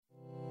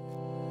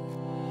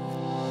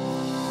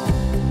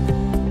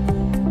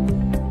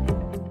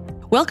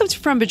Welcome to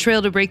From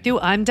Betrayal to Breakthrough.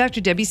 I'm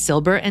Dr. Debbie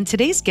Silber, and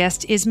today's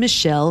guest is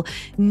Michelle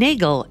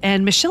Nagel.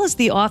 And Michelle is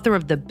the author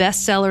of the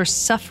bestseller,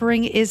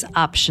 Suffering is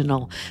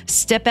Optional,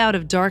 Step Out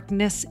of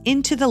Darkness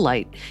into the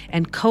Light,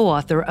 and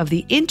co-author of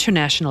the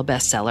international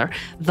bestseller,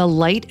 The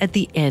Light at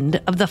the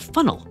End of the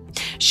Funnel.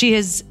 She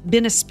has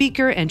been a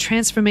speaker and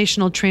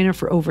transformational trainer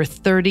for over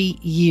 30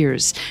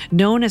 years.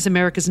 Known as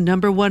America's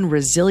 #1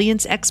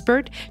 resilience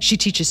expert, she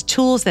teaches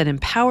tools that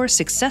empower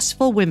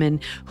successful women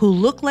who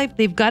look like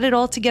they've got it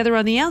all together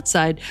on the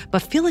outside,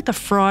 but feel like a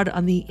fraud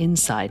on the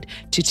inside,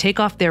 to take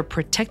off their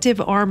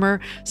protective armor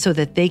so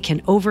that they can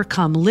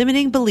overcome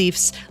limiting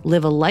beliefs,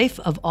 live a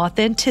life of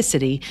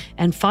authenticity,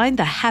 and find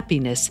the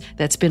happiness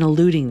that's been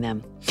eluding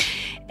them.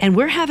 And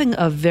we're having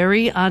a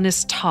very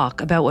honest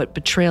talk about what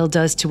betrayal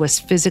does to us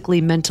physically,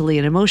 mentally,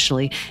 and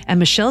emotionally. And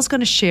Michelle's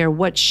going to share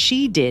what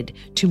she did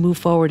to move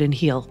forward and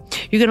heal.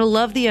 You're going to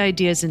love the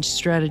ideas and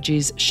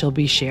strategies she'll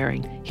be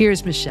sharing.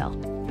 Here's Michelle.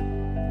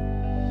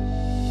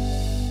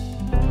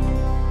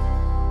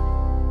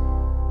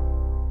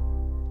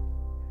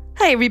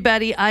 Hi,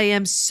 everybody. I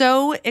am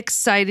so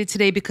excited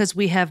today because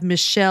we have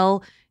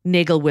Michelle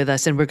Nagel with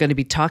us, and we're going to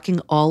be talking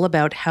all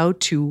about how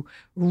to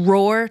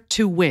roar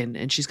to win.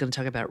 And she's going to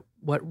talk about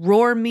what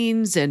roar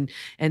means and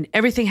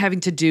everything having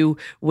to do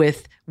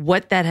with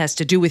what that has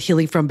to do with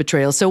healing from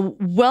betrayal. So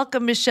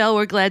welcome, Michelle.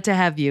 We're glad to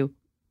have you.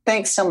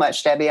 Thanks so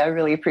much, Debbie. I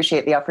really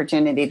appreciate the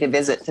opportunity to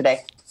visit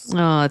today.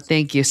 Oh,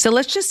 thank you. So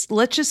let's just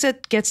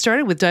get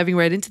started with diving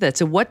right into that.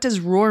 So what does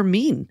roar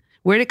mean?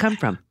 Where did it come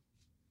from?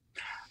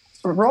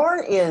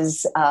 ROAR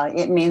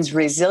it means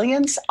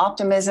resilience,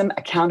 optimism,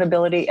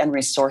 accountability, and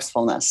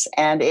resourcefulness.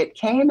 And it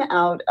came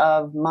out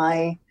of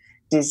my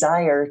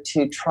desire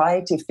to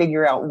try to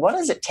figure out, what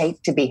does it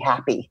take to be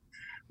happy?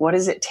 What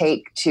does it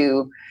take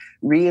to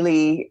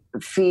really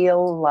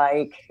feel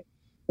like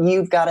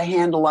you've got a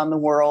handle on the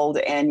world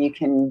and you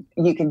can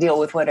deal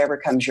with whatever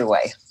comes your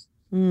way?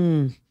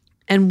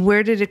 And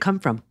where did it come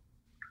from?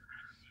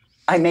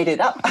 I made it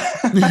up.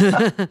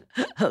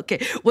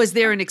 Okay. Was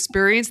there an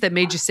experience that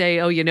made you say,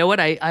 oh, you know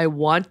what? I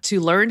want to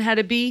learn how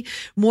to be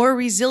more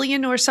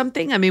resilient or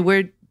something? I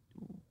mean,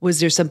 was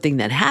there something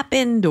that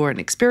happened or an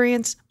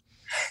experience?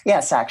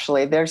 Yes,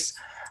 actually.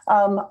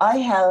 I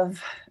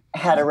have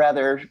had a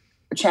rather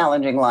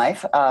challenging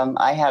life.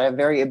 I had a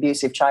very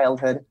abusive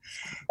childhood.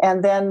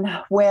 And then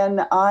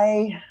when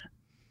I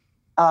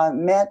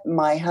met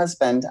my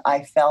husband,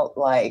 I felt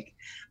like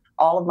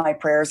all of my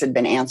prayers had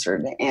been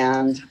answered,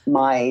 and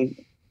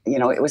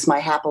it was my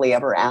happily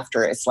ever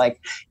after. It's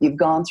like you've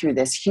gone through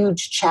this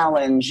huge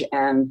challenge,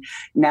 and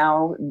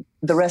now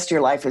the rest of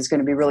your life is going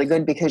to be really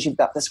good because you've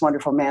got this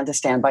wonderful man to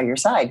stand by your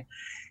side.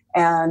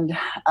 And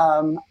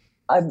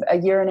a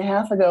year and a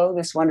half ago,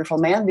 this wonderful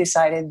man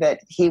decided that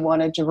he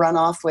wanted to run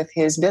off with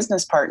his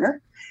business partner,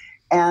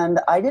 and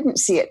I didn't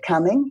see it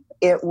coming.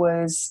 It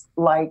was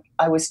like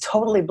I was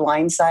totally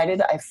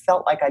blindsided. I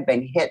felt like I'd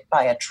been hit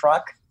by a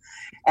truck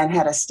and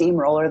had a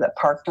steamroller that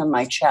parked on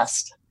my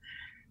chest.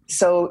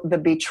 So the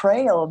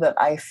betrayal that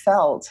I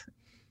felt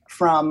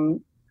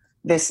from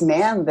this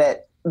man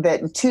that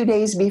 2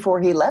 days before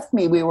he left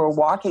me, we were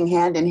walking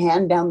hand in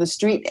hand down the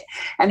street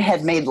and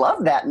had made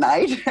love that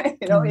night.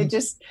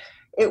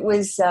 It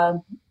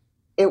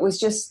was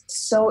just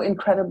so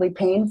incredibly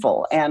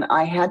painful. And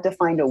I had to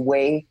find a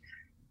way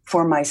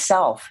for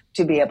myself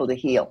to be able to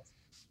heal.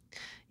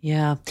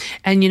 Yeah.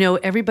 And,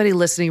 everybody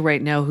listening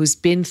right now who's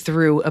been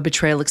through a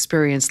betrayal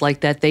experience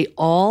like that, they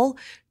all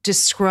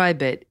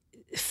describe it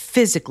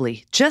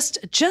physically,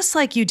 just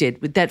like you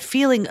did, with that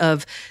feeling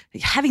of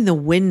having the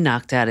wind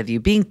knocked out of you,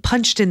 being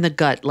punched in the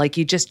gut, like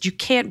you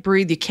can't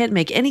breathe, you can't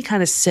make any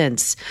kind of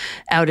sense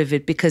out of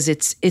it because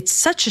it's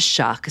such a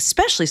shock,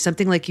 especially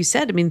something like you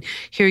said. I mean,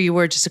 here you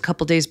were just a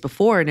couple days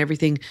before and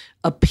everything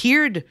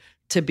appeared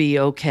to be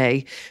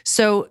okay.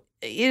 So,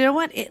 you know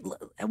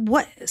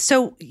what?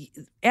 So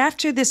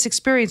after this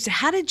experience,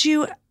 how did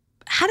you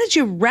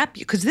wrap?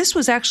 Because this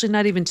was actually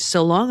not even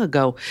so long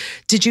ago.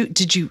 Did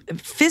you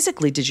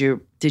physically? Did you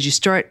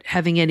start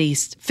having any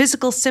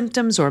physical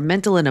symptoms or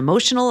mental and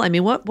emotional? I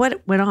mean, what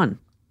went on?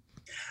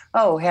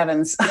 Oh,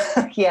 heavens.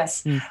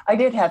 Yes, I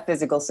did have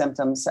physical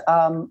symptoms.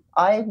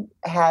 I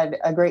had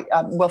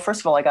first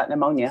of all, I got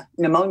pneumonia.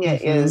 Pneumonia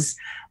is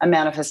a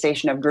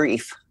manifestation of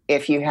grief.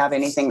 If you have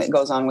anything that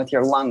goes on with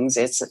your lungs,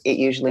 it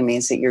usually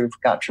means that you've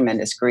got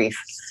tremendous grief.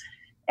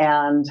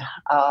 And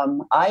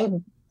I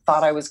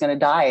thought I was going to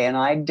die, and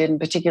I didn't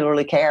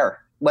particularly care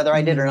whether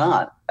I did or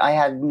not. I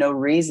had no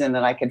reason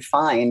that I could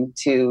find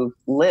to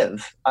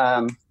live.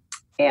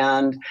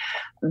 And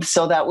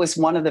so that was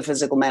one of the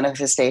physical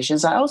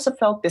manifestations. I also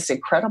felt this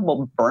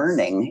incredible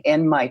burning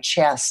in my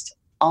chest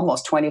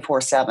almost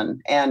 24/7.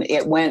 And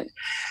it went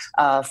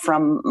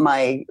from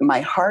my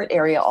heart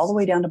area all the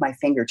way down to my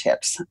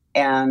fingertips.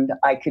 And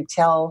I could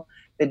tell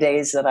the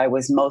days that I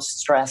was most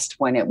stressed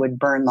when it would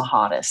burn the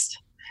hottest.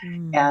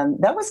 And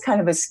that was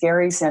kind of a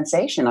scary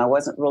sensation. I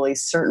wasn't really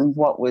certain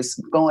what was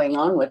going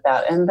on with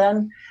that. And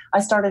then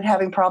I started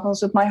having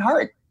problems with my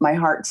heart. My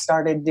heart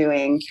started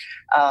doing,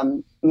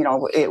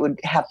 it would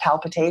have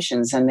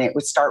palpitations and it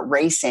would start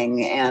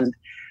racing. And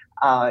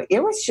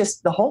it was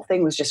just, the whole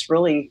thing was just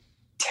really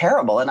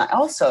terrible. And I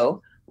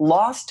also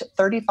lost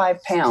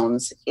 35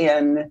 pounds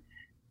in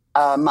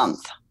a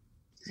month.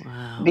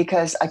 Wow.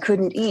 Because I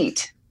couldn't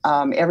eat.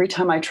 Every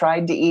time I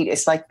tried to eat,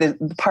 it's like the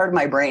part of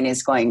my brain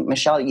is going,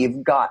 Michelle,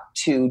 you've got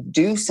to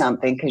do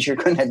something because you're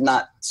going to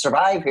not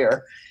survive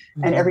here.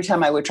 Mm-hmm. And every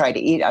time I would try to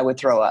eat, I would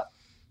throw up.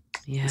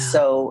 Yeah.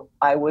 So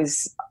I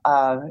was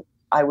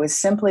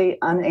simply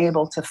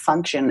unable to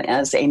function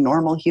as a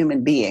normal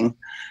human being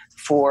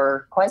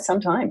for quite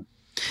some time.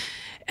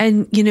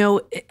 And,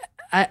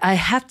 I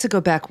have to go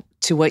back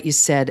to what you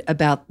said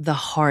about the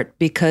heart,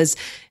 because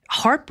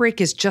heartbreak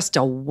is just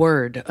a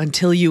word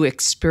until you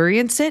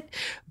experience it.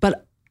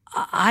 But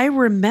I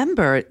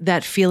remember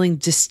that feeling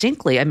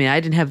distinctly. I mean,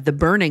 I didn't have the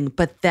burning,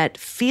 but that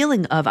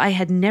feeling of I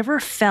had never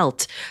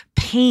felt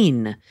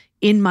pain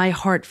in my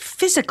heart,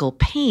 physical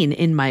pain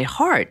in my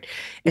heart,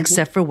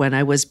 except for when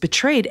I was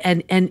betrayed.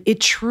 And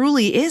it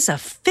truly is a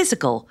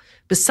physical,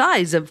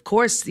 besides, of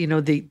course,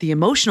 the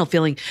emotional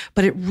feeling,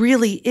 but it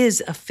really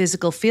is a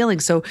physical feeling.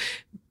 So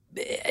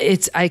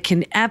I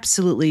can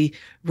absolutely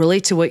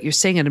relate to what you're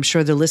saying, and I'm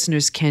sure the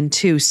listeners can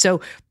too. So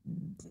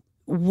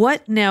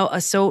what now?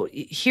 So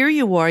here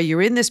you are,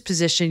 you're in this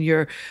position,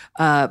 you're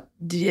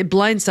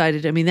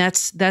blindsided. I mean,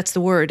 that's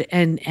the word,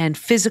 and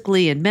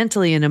physically and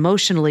mentally and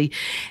emotionally.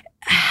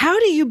 How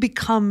did you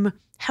become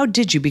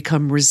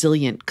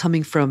resilient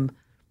coming from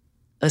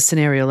a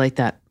scenario like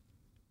that?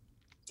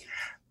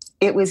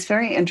 It was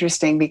very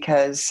interesting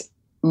because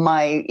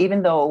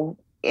even though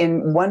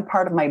in one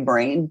part of my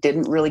brain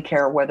didn't really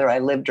care whether I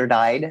lived or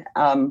died,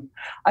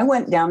 I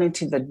went down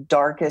into the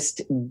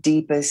darkest,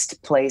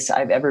 deepest place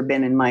I've ever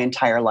been in my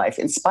entire life,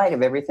 in spite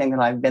of everything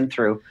that I've been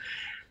through.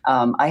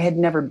 I had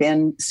never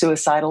been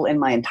suicidal in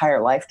my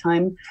entire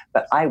lifetime,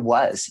 but I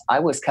was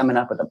coming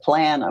up with a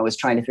plan. I was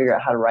trying to figure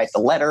out how to write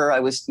the letter. I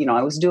was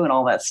doing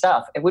all that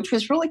stuff, which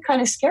was really kind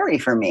of scary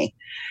for me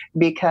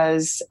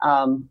because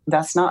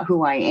that's not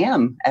who I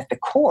am at the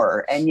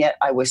core. And yet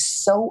I was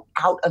so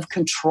out of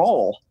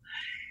control.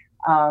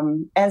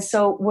 And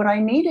so what I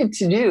needed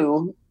to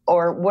do,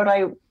 or what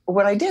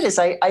I did is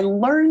I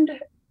learned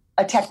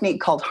a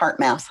technique called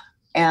HeartMath.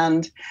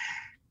 And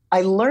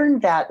I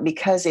learned that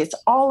because it's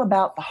all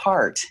about the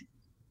heart.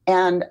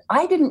 And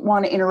I didn't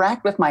want to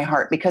interact with my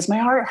heart because my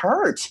heart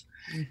hurt.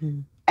 Mm-hmm.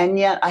 And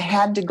yet I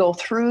had to go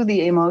through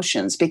the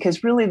emotions,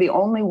 because really the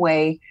only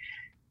way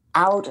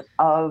out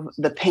of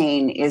the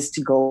pain is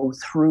to go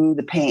through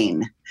the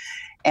pain.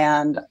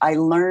 And I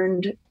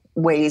learned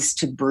ways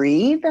to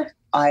breathe.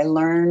 I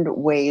learned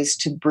ways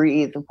to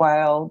breathe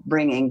while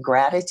bringing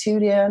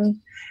gratitude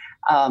in.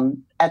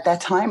 At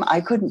that time,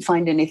 I couldn't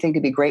find anything to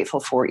be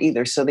grateful for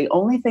either. So the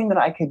only thing that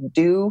I could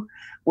do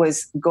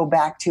was go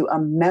back to a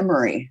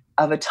memory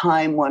of a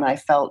time when I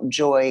felt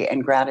joy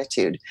and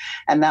gratitude.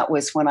 And that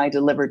was when I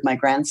delivered my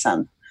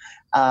grandson.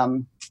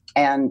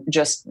 And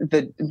just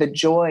the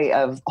joy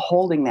of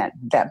holding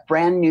that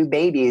brand new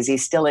baby as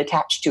he's still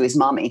attached to his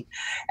mommy.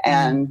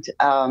 And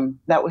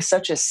that was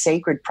such a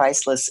sacred,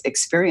 priceless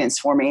experience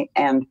for me.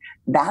 And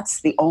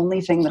that's the only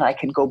thing that I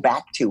could go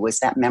back to, was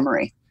that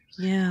memory.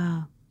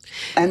 Yeah.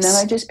 And then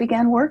I just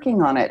began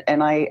working on it.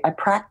 And I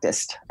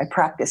practiced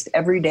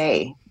every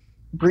day,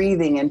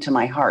 breathing into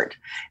my heart,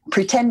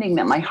 pretending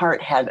that my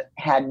heart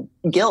had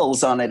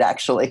gills on it,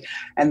 actually,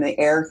 and the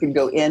air could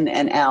go in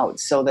and out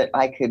so that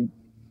I could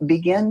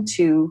begin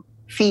to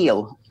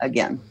feel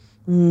again.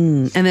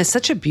 And it's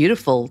such a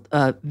beautiful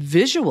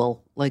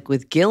visual, like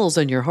with gills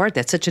on your heart.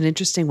 That's such an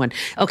interesting one.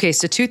 Okay,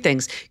 so two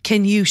things.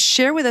 Can you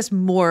share with us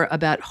more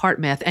about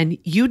HeartMath? And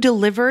you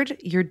delivered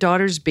your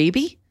daughter's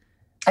baby?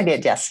 I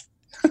did, yes.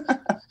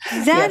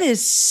 That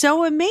is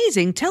so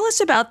amazing. Tell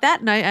us about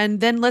that,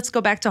 and then let's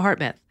go back to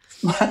HeartMath.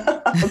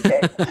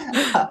 Okay.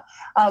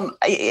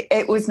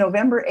 It was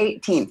November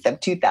 18th of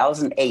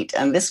 2008,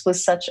 and this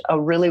was such a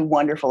really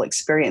wonderful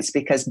experience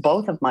because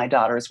both of my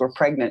daughters were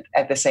pregnant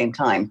at the same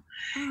time.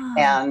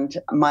 And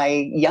my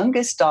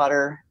youngest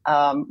daughter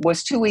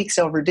was 2 weeks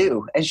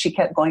overdue, and she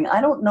kept going, I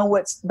don't know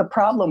what's the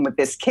problem with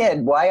this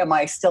kid. Why am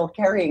I still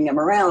carrying him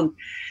around?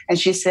 And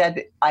she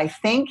said, I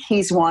think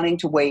he's wanting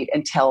to wait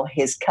until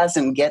his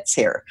cousin gets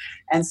here.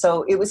 And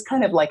so it was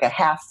kind of like a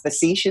half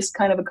facetious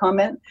kind of a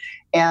comment.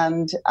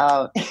 And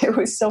it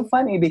was so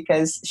funny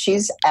because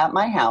she's at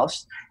my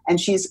house and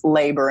she's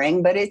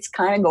laboring, but it's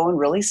kind of going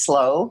really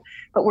slow.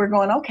 But we're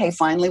going, okay,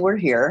 finally we're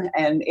here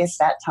and it's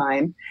that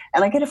time.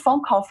 And I get a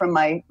phone call from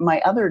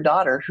my other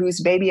daughter,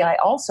 whose baby I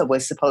also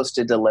was supposed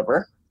to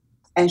deliver.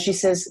 And she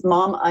says,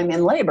 Mom, I'm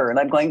in labor. And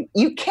I'm going,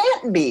 you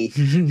can't be,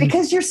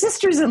 because your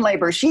sister's in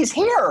labor. She's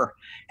here.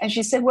 And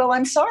she said, well,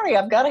 I'm sorry,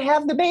 I've got to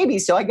have the baby.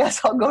 So I guess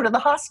I'll go to the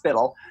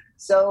hospital.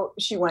 So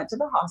she went to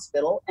the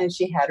hospital and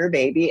she had her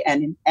baby.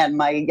 And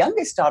my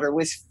youngest daughter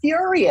was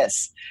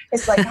furious.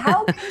 It's like,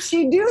 how can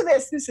she do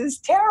this? This is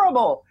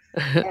terrible.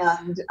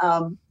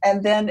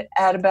 And then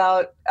at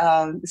about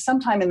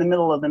sometime in the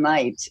middle of the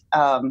night,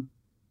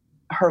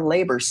 her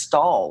labor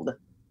stalled.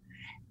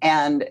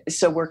 And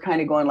so we're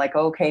kind of going like,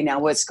 okay, now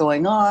what's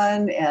going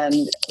on? And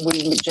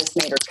we just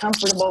made her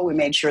comfortable. We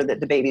made sure that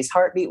the baby's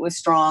heartbeat was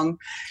strong.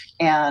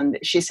 And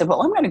she said,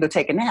 well, I'm going to go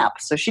take a nap.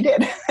 So she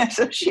did.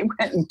 So she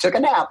went and took a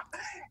nap.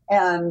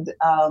 And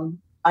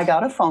I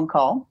got a phone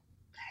call.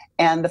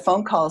 And the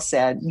phone call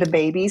said, the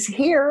baby's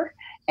here.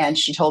 And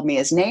she told me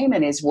his name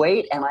and his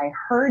weight. And I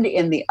heard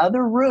in the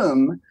other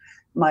room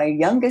my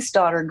youngest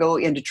daughter go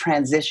into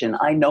transition.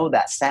 I know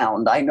that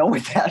sound. I know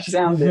what that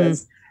sound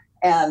is.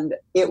 And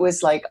it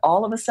was like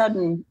all of a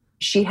sudden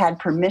she had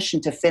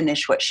permission to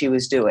finish what she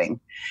was doing.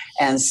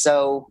 And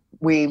so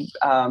we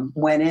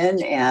went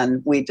in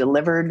and we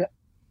delivered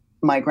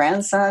my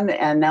grandson.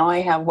 And now I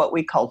have what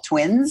we call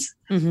twins.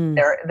 Mm-hmm.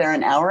 They're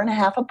an hour and a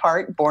half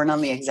apart, born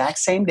on the exact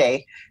same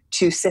day,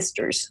 2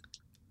 sisters.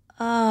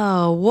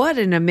 Oh, what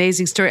an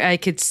amazing story. I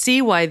could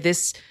see why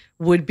this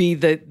would be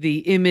the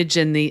image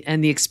and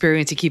the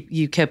experience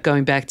you kept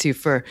going back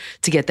to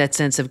get that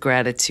sense of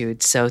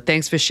gratitude. So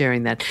thanks for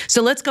sharing that.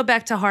 So let's go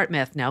back to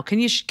HeartMath now. Can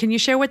you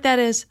share what that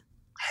is?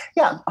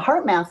 Yeah,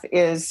 HeartMath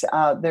is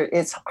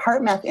it's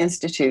HeartMath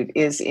Institute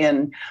is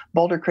in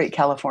Boulder Creek,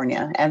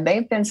 California, and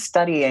they've been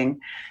studying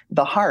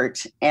the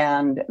heart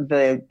and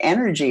the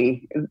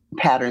energy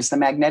patterns, the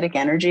magnetic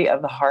energy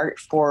of the heart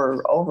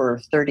for over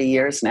 30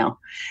 years now.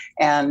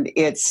 And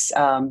it's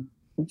a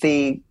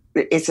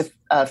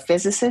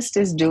physicist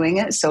is doing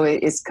it, so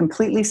it's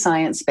completely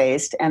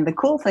science-based. And the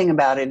cool thing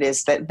about it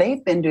is that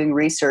they've been doing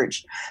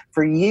research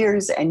for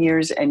years and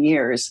years and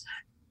years,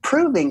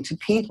 proving to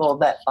people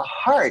that the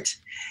heart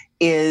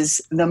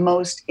is the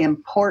most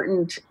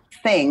important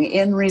thing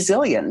in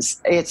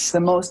resilience. It's the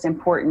most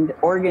important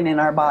organ in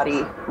our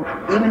body,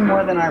 even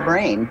more than our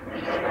brain.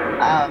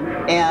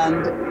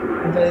 And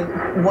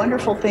the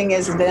wonderful thing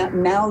is that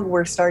now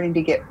we're starting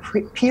to get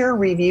peer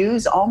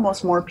reviews,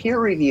 almost more peer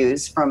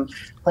reviews from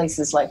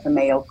places like the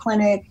Mayo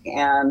Clinic,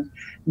 and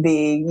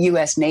the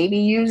U.S. Navy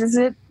uses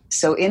it.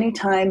 So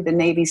anytime the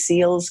Navy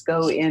SEALs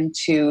go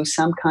into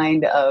some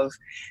kind of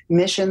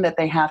mission that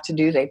they have to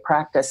do, they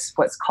practice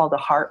what's called a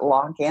heart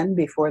lock-in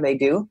before they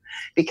do,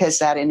 because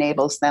that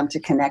enables them to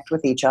connect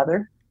with each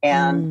other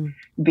and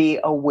be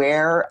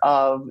aware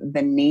of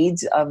the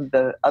needs of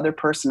the other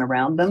person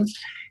around them.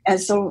 And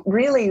so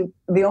really,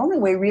 the only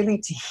way really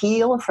to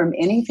heal from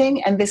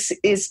anything, and this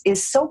is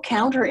so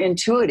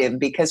counterintuitive,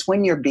 because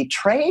when you're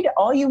betrayed,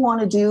 all you want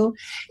to do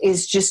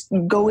is just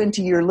go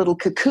into your little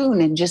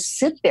cocoon and just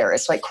sit there.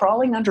 It's like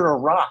crawling under a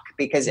rock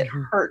because it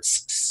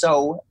hurts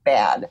so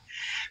bad.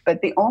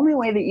 But the only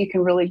way that you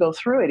can really go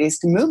through it is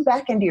to move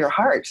back into your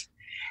heart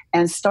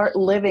and start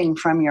living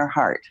from your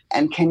heart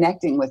and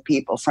connecting with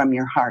people from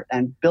your heart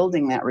and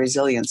building that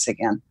resilience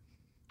again.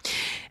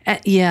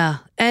 Yeah.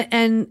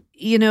 And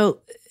you know,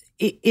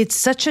 it's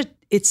such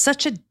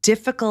a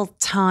difficult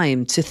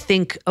time to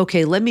think,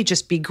 okay, let me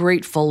just be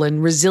grateful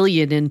and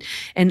resilient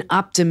and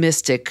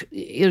optimistic,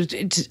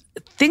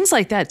 things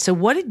like that. So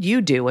what did you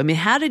do? I mean,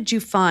 how did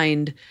you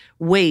find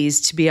ways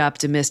to be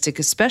optimistic,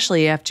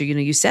 especially after,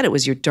 you said it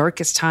was your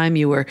darkest time,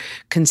 you were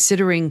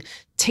considering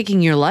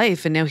taking your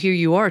life, and now here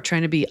you are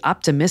trying to be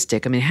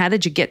optimistic. I mean, how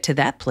did you get to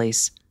that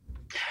place?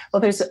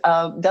 Well, there's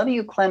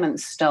W. Clement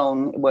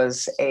Stone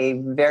was a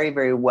very,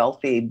 very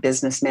wealthy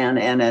businessman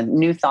and a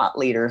New Thought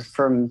leader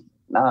from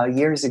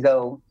years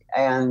ago.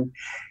 And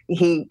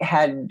he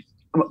had,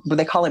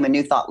 they call him a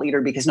New Thought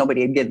leader because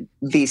nobody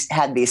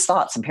had these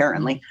thoughts,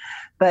 apparently.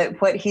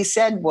 But what he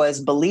said was,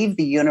 believe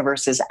the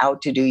universe is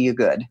out to do you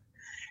good.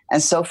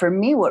 And so for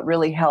me, what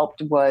really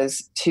helped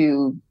was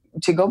to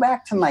go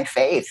back to my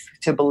faith,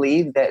 to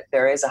believe that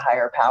there is a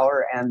higher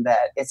power and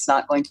that it's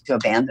not going to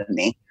abandon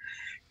me.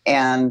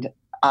 And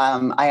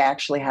I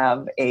actually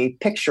have a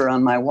picture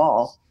on my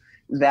wall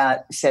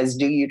that says,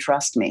 do you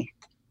trust me?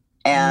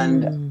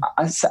 And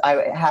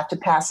I have to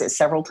pass it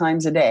several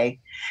times a day.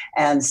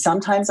 And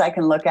sometimes I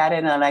can look at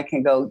it and I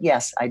can go,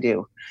 yes, I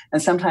do.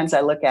 And sometimes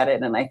I look at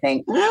it and I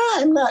think,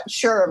 I'm not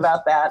sure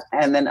about that.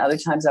 And then other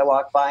times I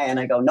walk by and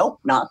I go, nope,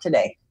 not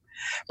today.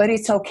 But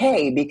it's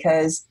okay,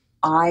 because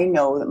I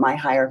know that my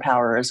higher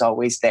power is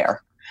always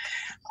there.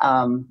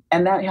 And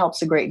that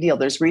helps a great deal.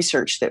 There's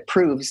research that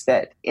proves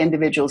that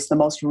individuals, the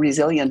most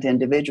resilient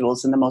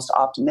individuals and the most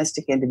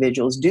optimistic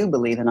individuals, do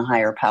believe in a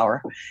higher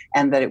power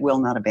and that it will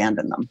not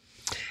abandon them.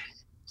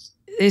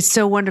 It's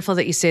so wonderful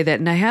that you say that.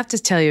 And I have to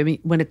tell you, I mean,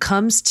 when it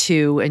comes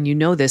to, and you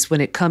know this,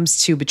 when it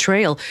comes to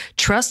betrayal,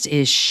 trust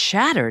is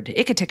shattered.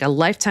 It could take a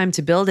lifetime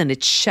to build, and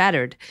it's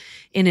shattered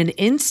in an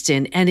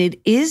instant. And it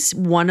is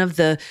one of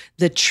the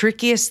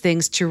trickiest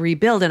things to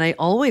rebuild. And I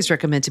always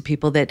recommend to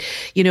people that,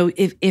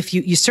 if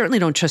you certainly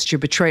don't trust your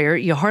betrayer,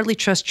 you hardly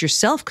trust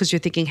yourself, because you're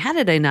thinking, how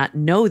did I not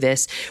know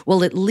this?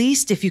 Well, at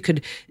least if you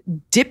could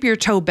dip your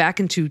toe back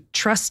into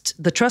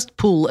the trust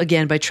pool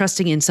again by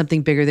trusting in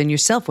something bigger than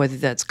yourself, whether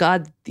that's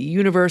God, the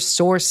universe,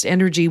 source,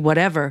 energy,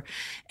 whatever.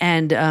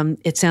 And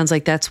it sounds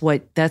like that's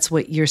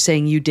what you're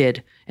saying you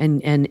did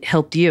and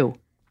helped you.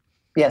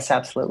 Yes,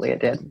 absolutely, it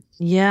did.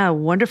 Yeah,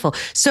 wonderful.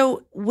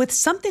 So with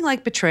something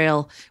like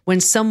betrayal, when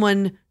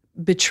someone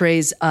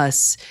betrays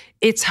us,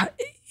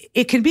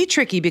 it can be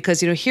tricky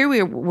because here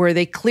we are where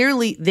they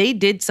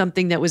did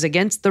something that was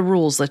against the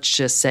rules, let's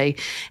just say.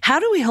 How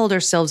do we hold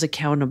ourselves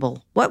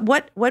accountable?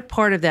 What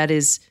part of that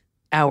is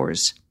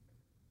ours?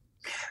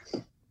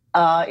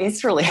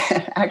 It's really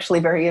actually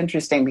very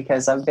interesting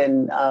because I've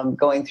been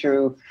going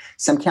through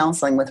some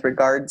counseling with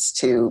regards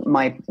to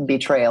my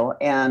betrayal.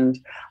 And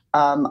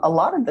a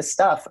lot of the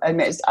stuff,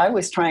 I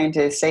was trying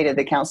to say to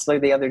the counselor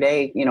the other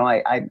day,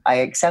 I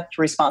accept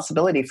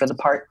responsibility for the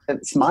part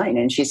that's mine.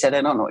 And she said,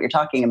 I don't know what you're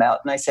talking about.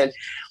 And I said,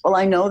 well,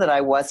 I know that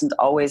I wasn't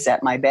always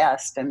at my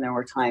best. And there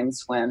were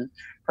times when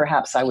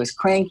perhaps I was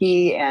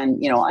cranky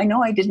and, I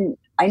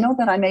know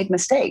that I made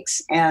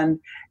mistakes. And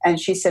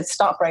she said,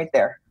 stop right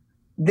there.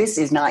 This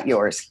is not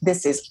yours.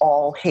 This is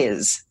all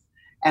his.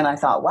 And I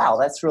thought, wow,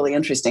 that's really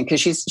interesting because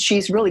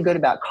she's really good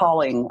about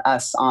calling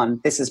us on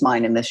this is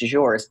mine and this is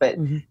yours. But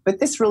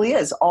this really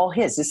is all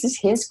his. This is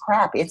his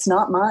crap. It's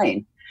not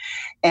mine.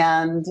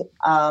 And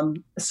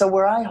so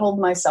where I hold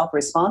myself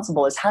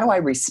responsible is how do I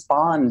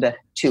respond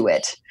to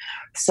it?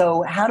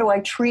 So how do I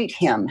treat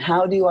him?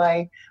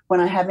 When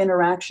I have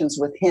interactions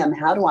with him,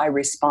 how do I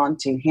respond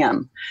to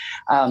him?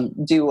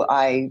 Do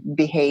I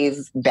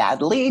behave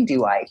badly?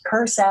 Do I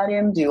curse at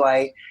him? Do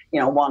I,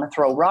 want to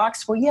throw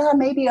rocks? Well, yeah,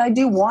 maybe I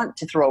do want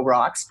to throw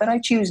rocks, but I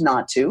choose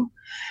not to.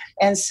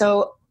 And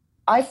so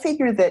I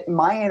figure that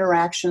my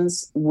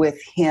interactions with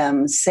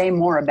him say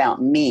more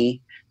about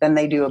me than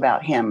they do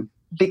about him,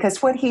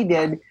 because what he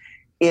did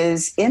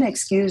is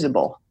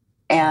inexcusable.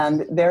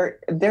 And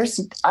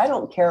I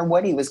don't care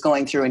what he was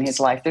going through in his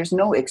life. There's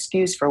no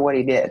excuse for what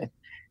he did.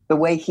 The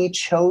way he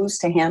chose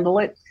to handle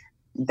it,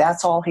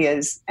 that's all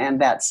his,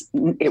 and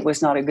it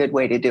was not a good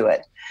way to do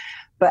it.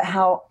 But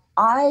how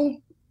I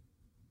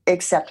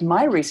accept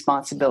my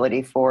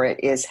responsibility for it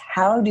is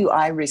how do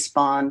I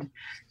respond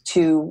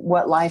to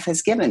what life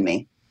has given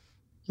me?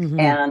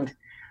 Mm-hmm.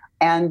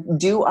 And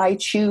do I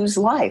choose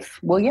life?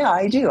 Well, yeah,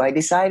 I do. I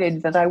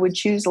decided that I would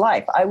choose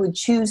life. I would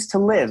choose to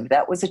live.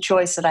 That was a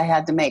choice that I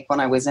had to make when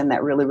I was in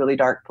that really, really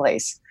dark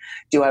place.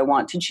 Do I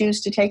want to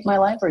choose to take my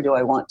life or do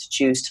I want to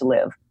choose to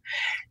live?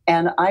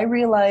 And I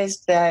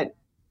realized that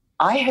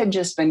I had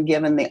just been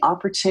given the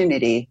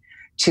opportunity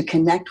to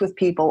connect with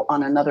people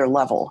on another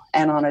level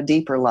and on a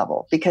deeper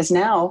level. Because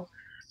now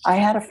I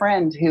had a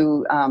friend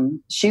who,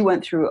 she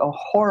went through a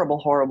horrible,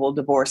 horrible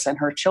divorce and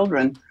her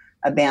children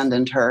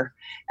abandoned her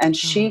and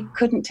she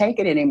couldn't take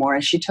it anymore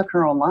and she took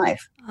her own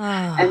life.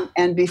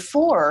 And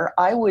before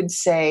I would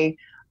say,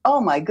 oh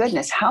my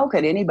goodness, how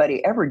could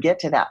anybody ever get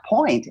to that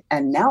point?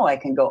 And now I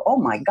can go, oh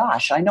my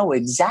gosh, I know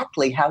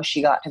exactly how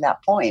she got to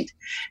that point.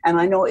 And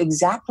I know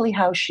exactly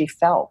how she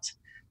felt.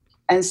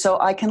 And so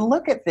I can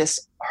look at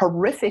this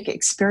horrific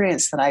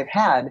experience that I've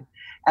had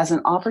as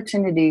an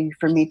opportunity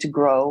for me to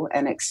grow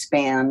and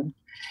expand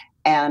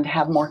and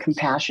have more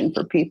compassion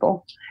for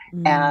people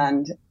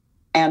and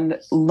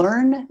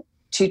learn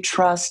to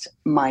trust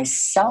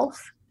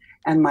myself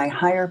and my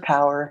higher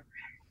power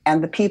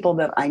and the people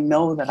that I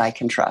know that I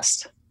can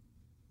trust.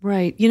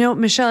 Right.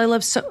 Michelle,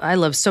 I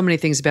love so many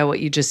things about what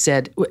you just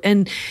said.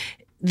 And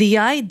the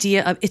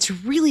idea of it's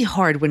really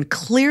hard when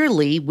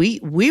clearly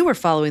we were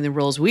following the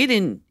rules. We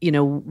didn't,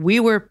 we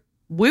were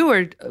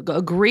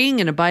agreeing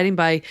and abiding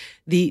by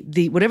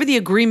the whatever the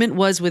agreement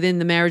was within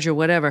the marriage or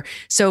whatever.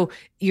 So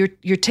you're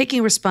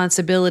taking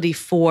responsibility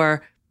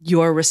for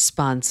your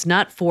response,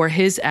 not for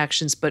his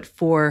actions, but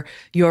for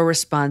your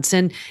response.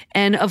 And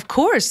of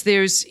course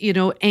there's,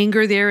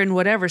 anger there and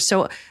whatever.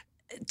 So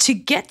to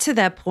get to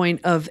that point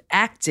of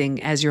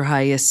acting as your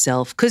highest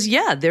self, because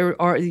there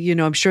are,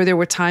 I'm sure there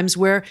were times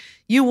where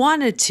you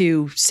wanted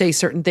to say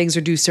certain things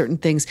or do certain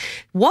things.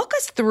 Walk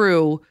us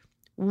through,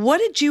 what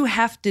did you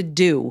have to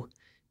do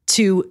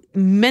to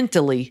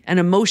mentally and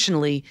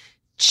emotionally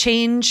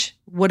change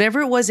whatever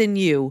it was in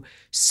you?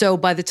 So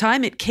by the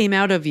time it came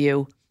out of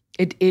you,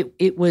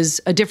 it was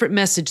a different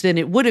message than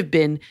it would have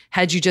been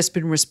had you just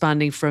been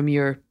responding from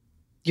your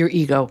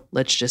ego,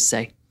 let's just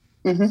say.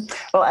 Mm-hmm.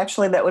 Well,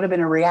 actually, that would have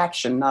been a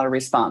reaction, not a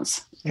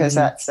response, because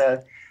that's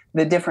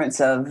the difference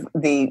of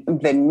the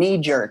knee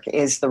jerk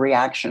is the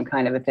reaction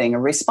kind of a thing. A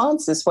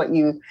response is what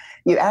you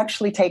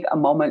actually take a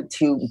moment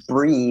to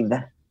breathe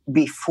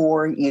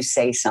before you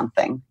say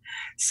something.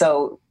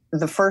 So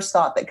the first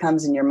thought that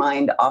comes in your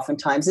mind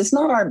oftentimes is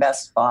not our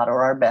best thought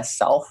or our best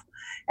self.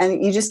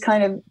 And you just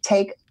kind of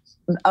take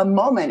a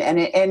moment and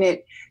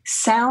it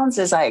sounds,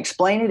 as I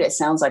explain it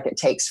sounds like it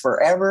takes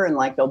forever and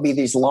like there'll be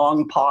these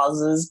long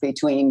pauses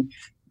between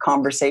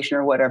conversation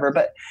or whatever.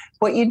 But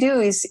what you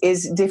do is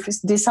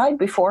decide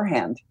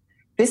beforehand,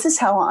 this is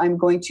how I'm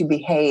going to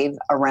behave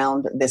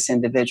around this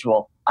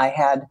individual.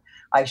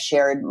 I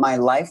shared my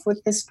life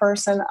with this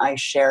person. I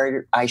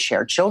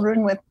share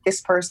children with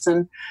this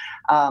person.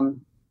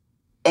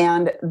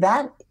 And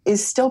that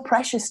is still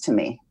precious to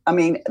me. I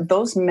mean,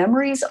 those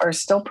memories are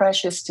still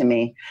precious to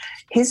me.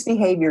 His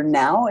behavior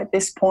now at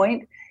this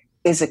point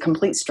is a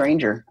complete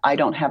stranger. I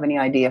don't have any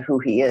idea who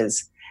he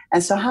is.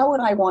 And so how would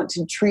I want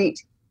to treat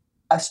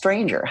a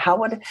stranger? How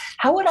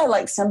would I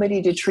like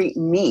somebody to treat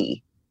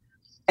me?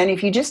 And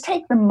if you just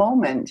take the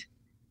moment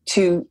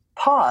to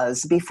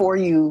pause before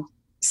you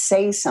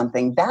say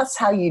something, that's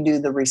how you do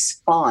the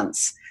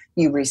response.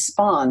 You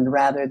respond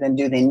rather than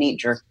do the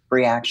knee-jerk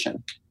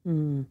reaction.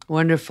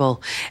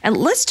 Wonderful. And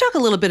let's talk a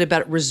little bit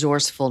about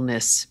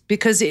resourcefulness,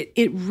 because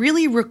it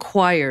really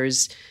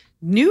requires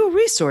new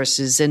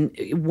resources and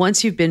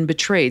once you've been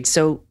betrayed.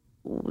 So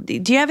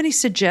do you have any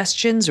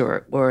suggestions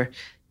or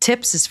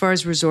tips as far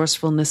as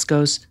resourcefulness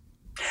goes?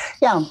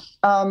 Yeah.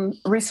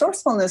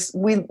 Resourcefulness,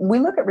 we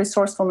look at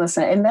resourcefulness,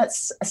 and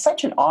that's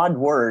such an odd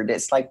word.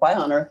 It's like, why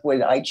on earth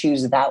would I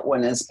choose that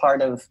one as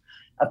part of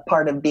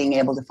being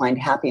able to find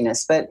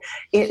happiness? But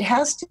it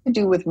has to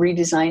do with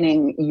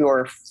redesigning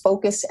your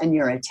focus and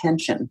your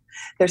attention.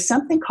 There's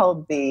something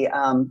called the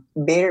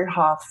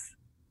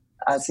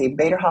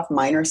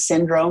Bader-Hoff-Minor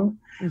syndrome,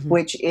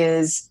 which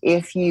is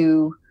if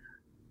you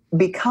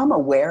become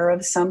aware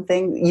of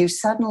something, you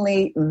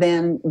suddenly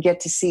then get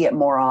to see it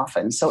more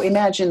often. So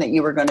imagine that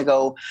you were going to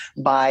go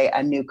buy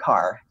a new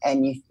car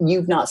and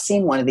you've not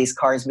seen one of these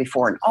cars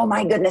before. And oh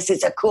my goodness,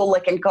 it's a cool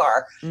looking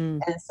car.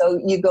 And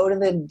so you go to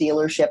the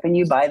dealership and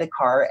you buy the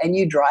car and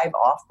you drive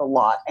off the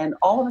lot. And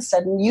all of a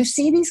sudden you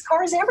see these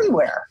cars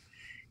everywhere.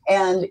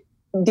 And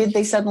did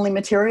they suddenly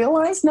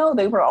materialize? No,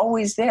 they were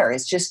always there.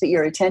 It's just that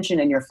your attention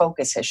and your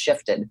focus has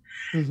shifted.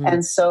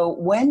 And so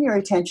when your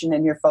attention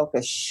and your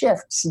focus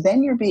shifts,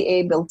 then you'll be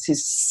able to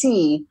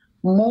see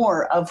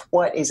more of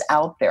what is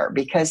out there,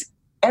 because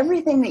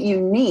everything that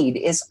you need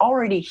is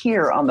already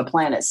here on the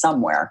planet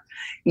somewhere.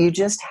 You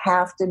just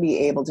have to be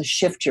able to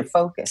shift your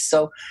focus.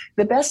 So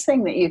the best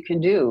thing that you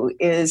can do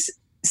is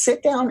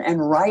sit down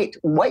and write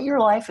what your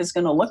life is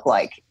going to look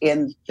like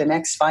in the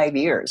next 5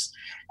 years,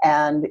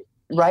 and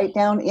write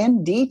down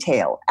in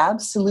detail,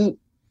 absolute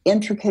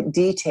intricate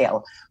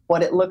detail,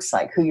 what it looks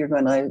like, who you're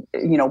going to,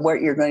 where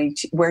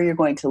you're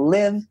going to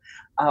live,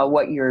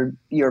 what your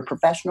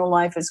professional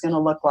life is going to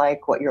look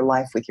like, what your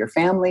life with your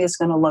family is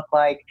going to look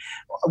like,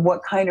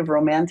 what kind of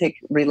romantic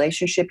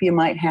relationship you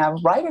might have.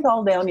 Write it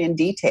all down in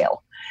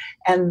detail,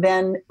 and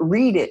then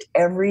read it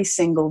every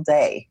single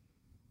day.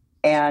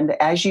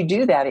 And as you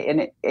do that,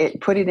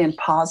 it put it in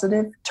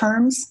positive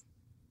terms.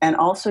 And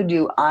also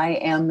do I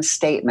am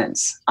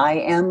statements. I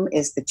am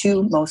is the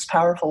two most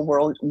powerful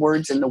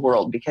words in the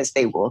world, because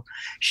they will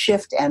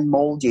shift and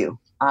mold you.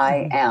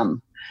 I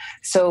am.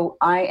 So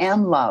I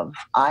am love.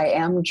 I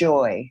am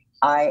joy.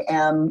 I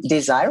am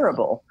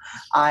desirable.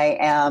 I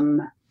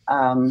am,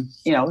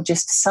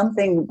 just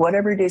something,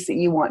 whatever it is that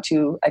you want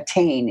to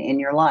attain in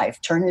your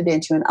life. Turn it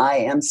into an I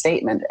am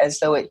statement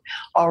as though it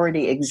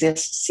already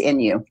exists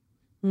in you.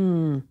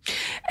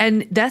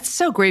 And that's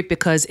so great,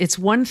 because it's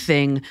one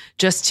thing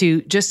just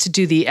to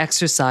do the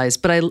exercise,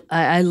 but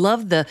I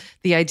love the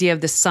idea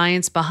of the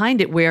science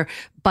behind it, where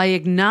by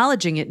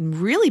acknowledging it and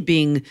really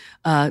being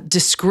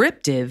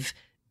descriptive,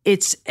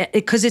 it's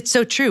because it's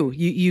so true.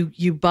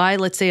 You buy,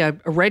 let's say, a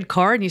red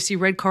car, and you see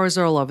red cars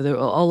all over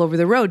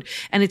the road,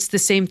 and it's the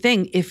same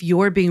thing. If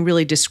you're being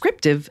really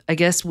descriptive, I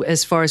guess,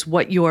 as far as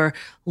what you're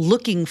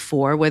looking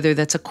for, whether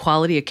that's a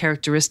quality, a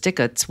characteristic,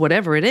 it's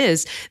whatever it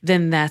is,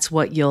 then that's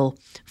what you'll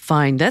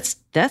find.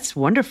 That's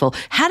wonderful.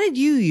 How did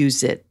you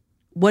use it?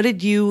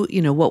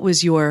 What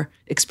was your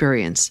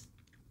experience?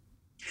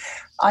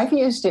 I've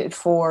used it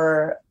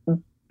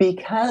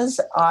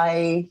because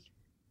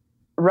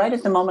right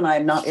at the moment,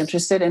 I'm not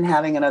interested in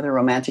having another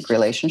romantic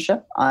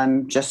relationship.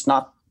 I'm just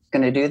not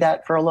going to do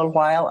that for a little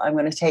while. I'm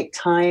going to take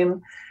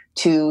time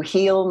to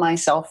heal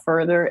myself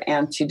further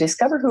and to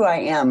discover who I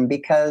am,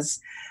 because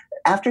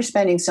after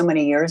spending so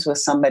many years with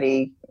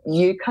somebody,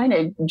 you kind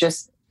of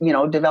just,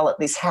 develop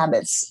these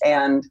habits,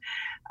 and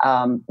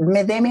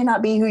they may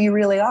not be who you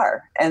really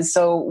are. And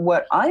so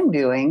what I'm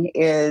doing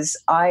is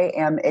I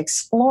am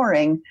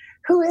exploring,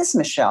 who is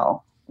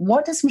Michelle?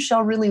 What does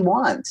Michelle really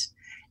want?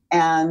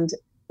 And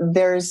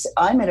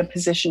I'm in a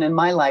position in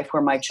my life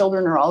where my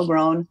children are all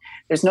grown.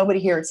 There's nobody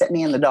here except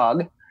me and the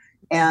dog.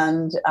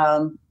 And,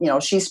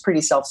 she's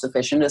pretty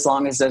self-sufficient as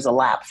long as there's a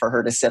lap for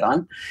her to sit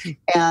on.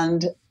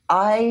 And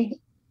I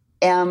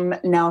am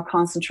now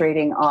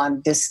concentrating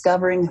on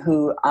discovering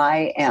who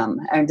I am,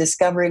 and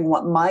discovering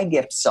what my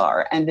gifts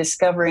are, and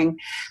discovering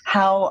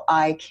how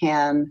I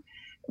can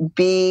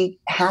be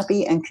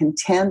happy and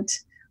content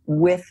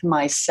with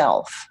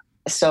myself.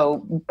 So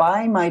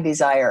by my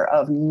desire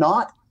of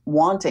not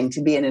wanting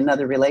to be in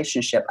another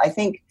relationship, I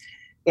think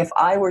if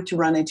I were to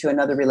run into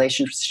another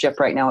relationship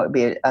right now,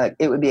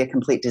 it would be a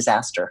complete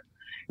disaster,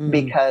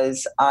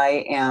 because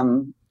I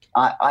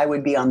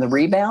would be on the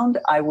rebound.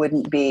 I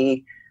wouldn't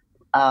be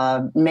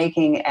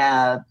making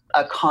a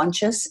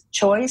conscious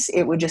choice.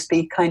 It would just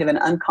be kind of an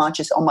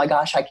unconscious, oh my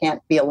gosh, I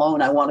can't be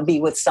alone, I want to be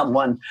with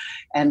someone.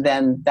 And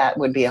then that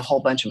would be a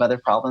whole bunch of other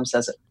problems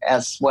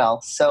as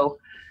well. So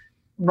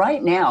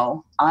right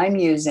now, I'm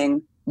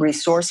using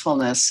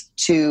resourcefulness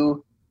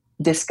to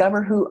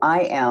discover who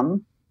I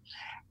am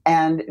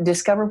and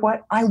discover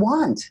what I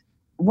want.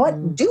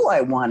 What do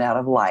I want out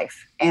of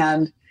life?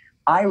 And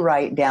I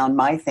write down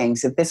my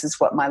things, if this is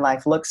what my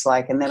life looks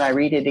like, and then I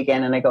read it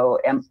again and I go,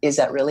 is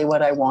that really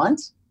what I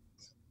want?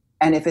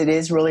 And if it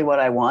is really what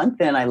I want,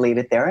 then I leave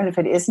it there. And if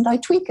it isn't, I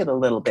tweak it a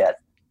little bit.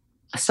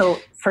 So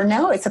for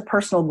now, it's a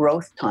personal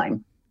growth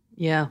time.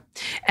 Yeah.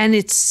 And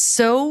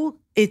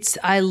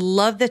I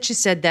love that you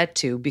said that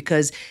too,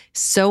 because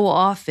so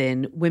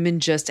often women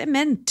and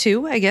men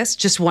too, I guess,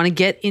 just want to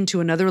get into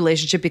another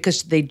relationship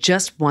because they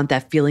just want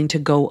that feeling to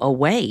go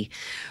away.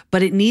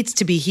 But it needs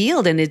to be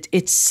healed. And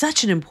it's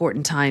such an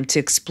important time to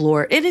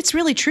explore. And it's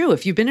really true.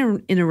 If you've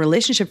been in a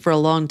relationship for a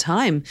long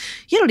time,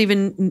 you don't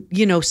even,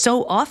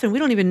 so often we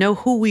don't even know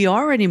who we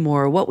are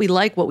anymore, what we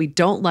like, what we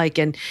don't like.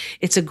 And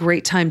it's a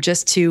great time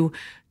just to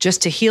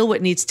heal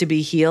what needs to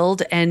be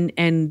healed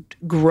and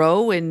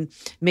grow and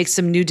make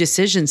some new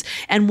decisions.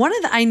 And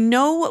I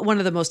know one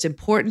of the most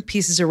important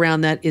pieces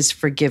around that is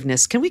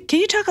forgiveness. Can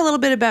you talk a little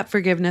bit about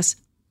forgiveness?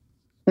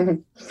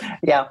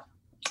 Yeah.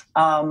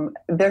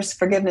 There's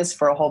forgiveness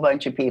for a whole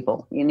bunch of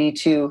people. You need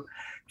to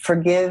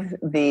forgive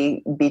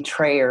the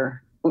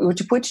betrayer,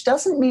 which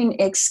doesn't mean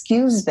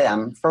excuse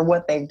them for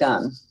what they've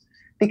done,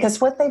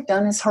 because what they've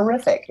done is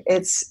horrific.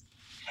 It's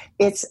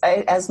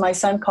as my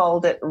son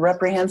called it,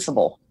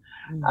 reprehensible.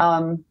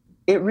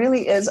 It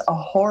really is a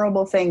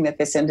horrible thing that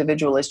this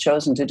individual has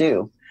chosen to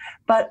do.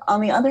 But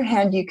on the other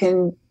hand, you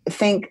can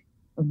think,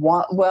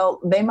 well,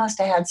 they must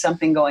have had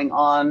something going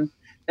on.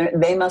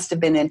 They must have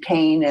been in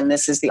pain, and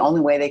this is the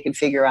only way they could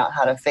figure out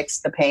how to fix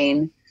the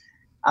pain.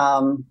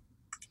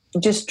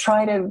 Just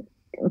try to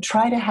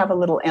have a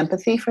little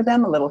empathy for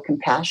them, a little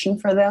compassion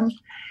for them,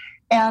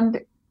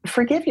 and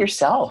forgive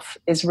yourself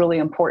is really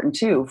important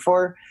too.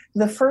 For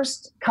the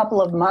first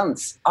couple of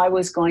months, I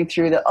was going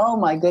through oh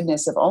my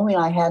goodness, if only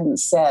I hadn't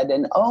said,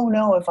 and oh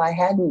no, if I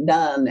hadn't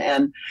done.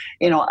 And,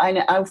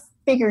 I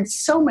figured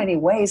so many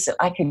ways that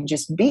I could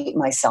just beat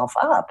myself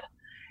up.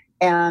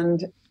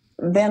 And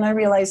then I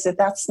realized that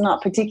that's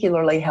not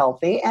particularly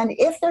healthy. And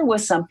if there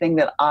was something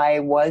that I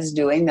was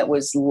doing that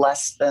was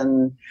less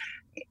than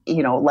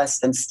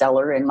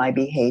stellar in my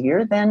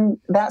behavior, then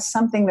that's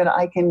something that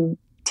I can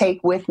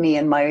take with me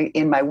in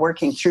my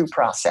working through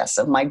process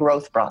of my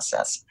growth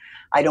process.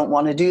 I don't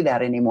want to do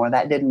that anymore.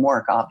 That didn't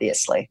work,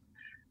 obviously.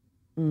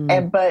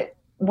 But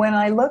when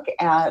I look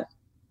at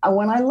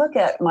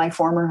my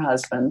former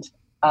husband,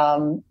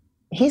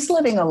 he's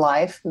living a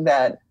life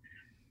that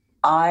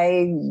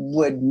I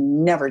would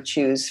never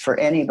choose for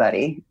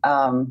anybody.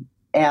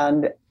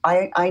 And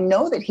I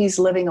know that he's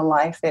living a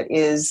life that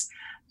is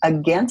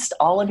against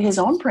all of his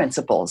own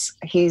principles.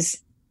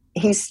 He's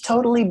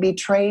totally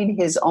betrayed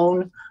his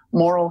own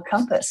moral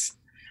compass.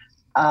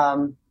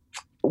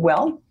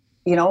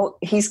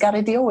 He's got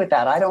to deal with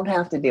that. I don't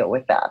have to deal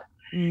with that.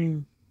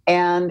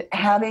 And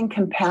having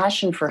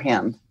compassion for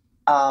him,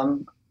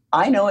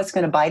 I know it's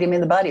going to bite him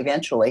in the butt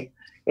eventually.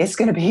 It's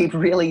going to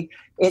be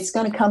it's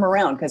going to come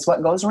around, because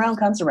what goes around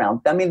comes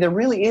around. I mean, there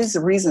really is a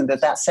reason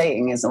that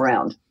saying is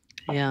around.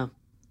 Yeah.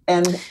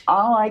 And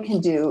all I can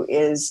do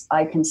is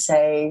I can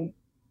say,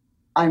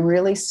 I'm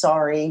really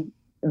sorry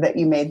that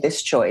you made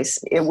this choice.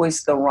 It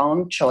was the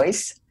wrong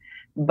choice.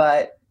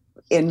 But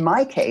in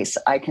my case,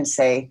 I can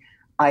say,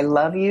 I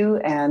love you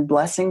and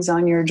blessings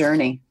on your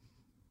journey,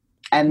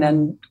 and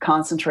then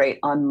concentrate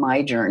on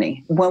my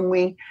journey. When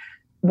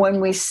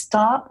we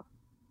stop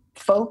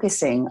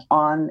focusing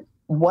on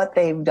what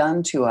they've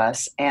done to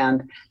us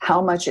and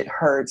how much it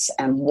hurts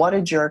and what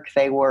a jerk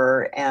they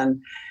were,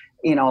 and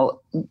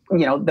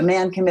the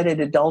man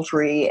committed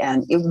adultery,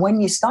 and when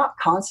you stop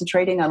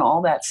concentrating on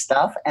all that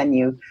stuff and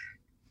you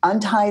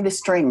untie the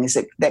strings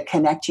that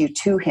connect you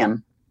to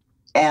him,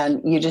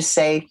 and you just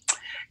say,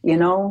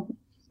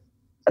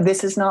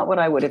 this is not what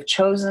I would have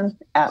chosen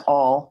at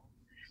all,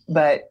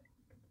 but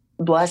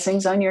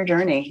blessings on your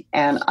journey,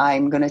 and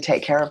I'm going to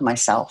take care of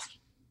myself.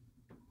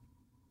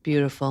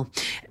 Beautiful.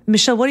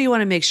 Michelle, what do you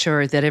want to make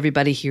sure that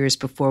everybody hears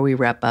before we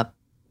wrap up?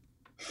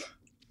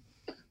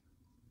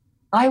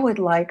 I would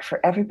like for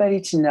everybody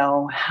to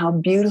know how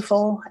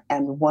beautiful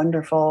and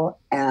wonderful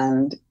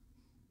and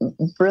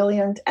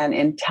brilliant and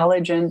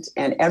intelligent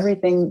and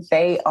everything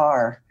they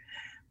are.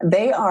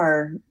 They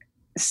are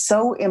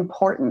so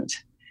important.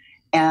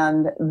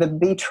 And the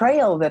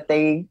betrayal that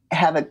they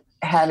have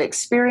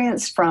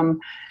experienced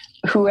from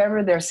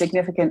whoever their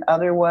significant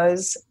other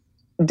was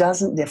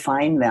doesn't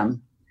define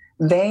them.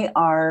 They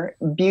are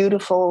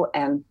beautiful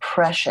and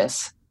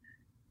precious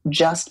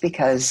just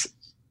because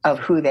of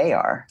who they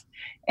are.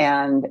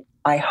 And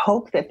I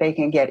hope that they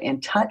can get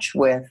in touch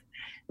with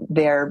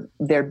their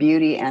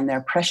beauty and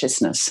their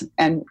preciousness,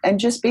 and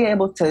just be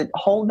able to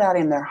hold that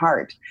in their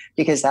heart,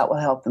 because that will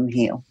help them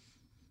heal.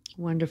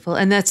 Wonderful.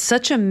 And that's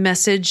such a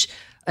message,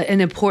 an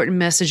important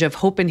message of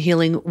hope and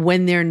healing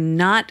when they're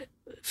not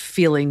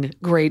feeling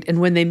great and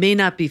when they may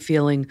not be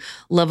feeling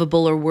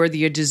lovable or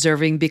worthy or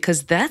deserving,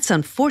 because that's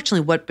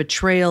unfortunately what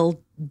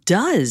betrayal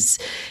does,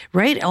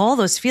 right? All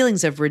those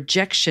feelings of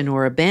rejection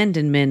or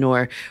abandonment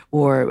or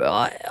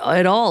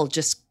it all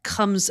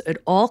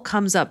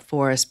comes up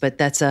for us. But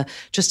that's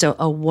just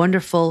a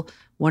wonderful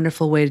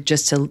way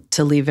just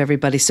to leave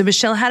everybody. So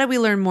Michelle, how do we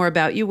learn more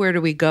about you? Where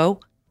do we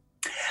go?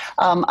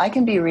 I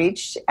can be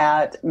reached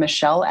at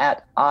Michelle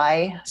at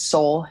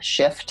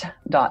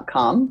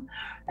isoulshift.com.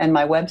 And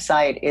my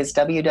website is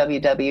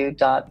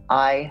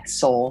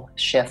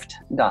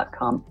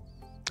www.isoulshift.com.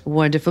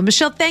 Wonderful.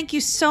 Michelle, thank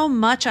you so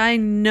much. I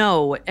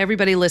know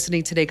everybody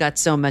listening today got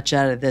so much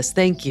out of this.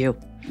 Thank you.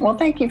 Well,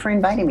 thank you for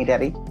inviting me,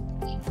 Debbie.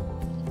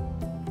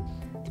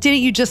 Didn't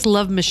you just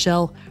love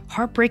Michelle?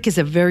 Heartbreak is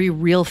a very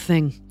real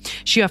thing.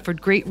 She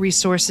offered great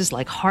resources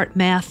like Heart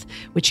Math,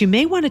 which you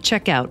may want to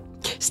check out.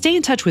 Stay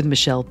in touch with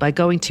Michelle by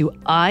going to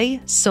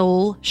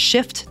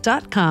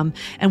isoulshift.com,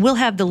 and we'll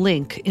have the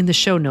link in the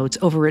show notes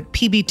over at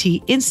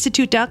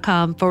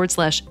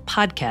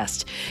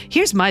pbtinstitute.com/podcast.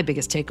 Here's my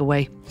biggest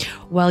takeaway.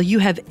 While you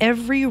have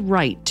every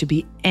right to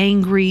be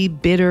angry,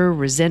 bitter,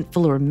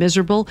 resentful, or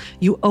miserable,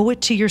 you owe it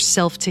to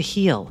yourself to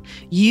heal.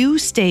 You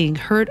staying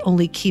hurt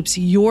only keeps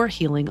your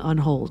healing on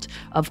hold.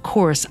 Of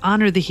course,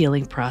 honor the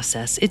healing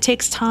process. It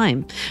takes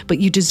time, but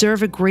you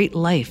deserve a great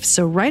life.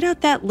 So write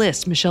out that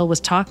list Michelle was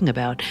talking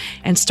about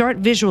and start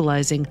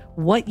visualizing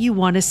what you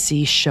want to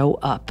see show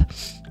up.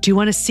 Do you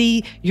want to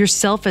see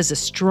yourself as a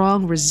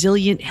strong,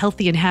 resilient,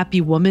 healthy, and happy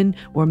woman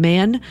or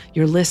man?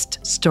 Your list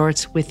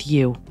starts with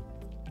you.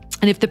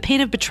 And if the pain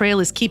of betrayal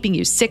is keeping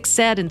you sick,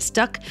 sad, and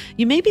stuck,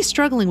 you may be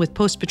struggling with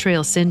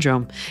post-betrayal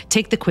syndrome.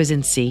 Take the quiz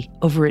and see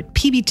over at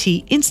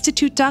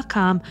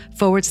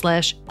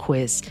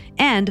pbtinstitute.com/quiz.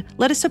 And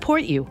let us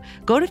support you.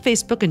 Go to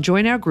Facebook and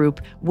join our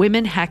group,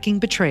 Women Hacking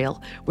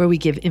Betrayal, where we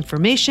give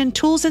information,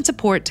 tools, and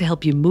support to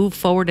help you move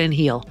forward and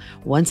heal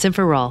once and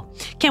for all.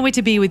 Can't wait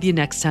to be with you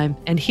next time.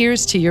 And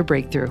here's to your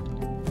breakthrough.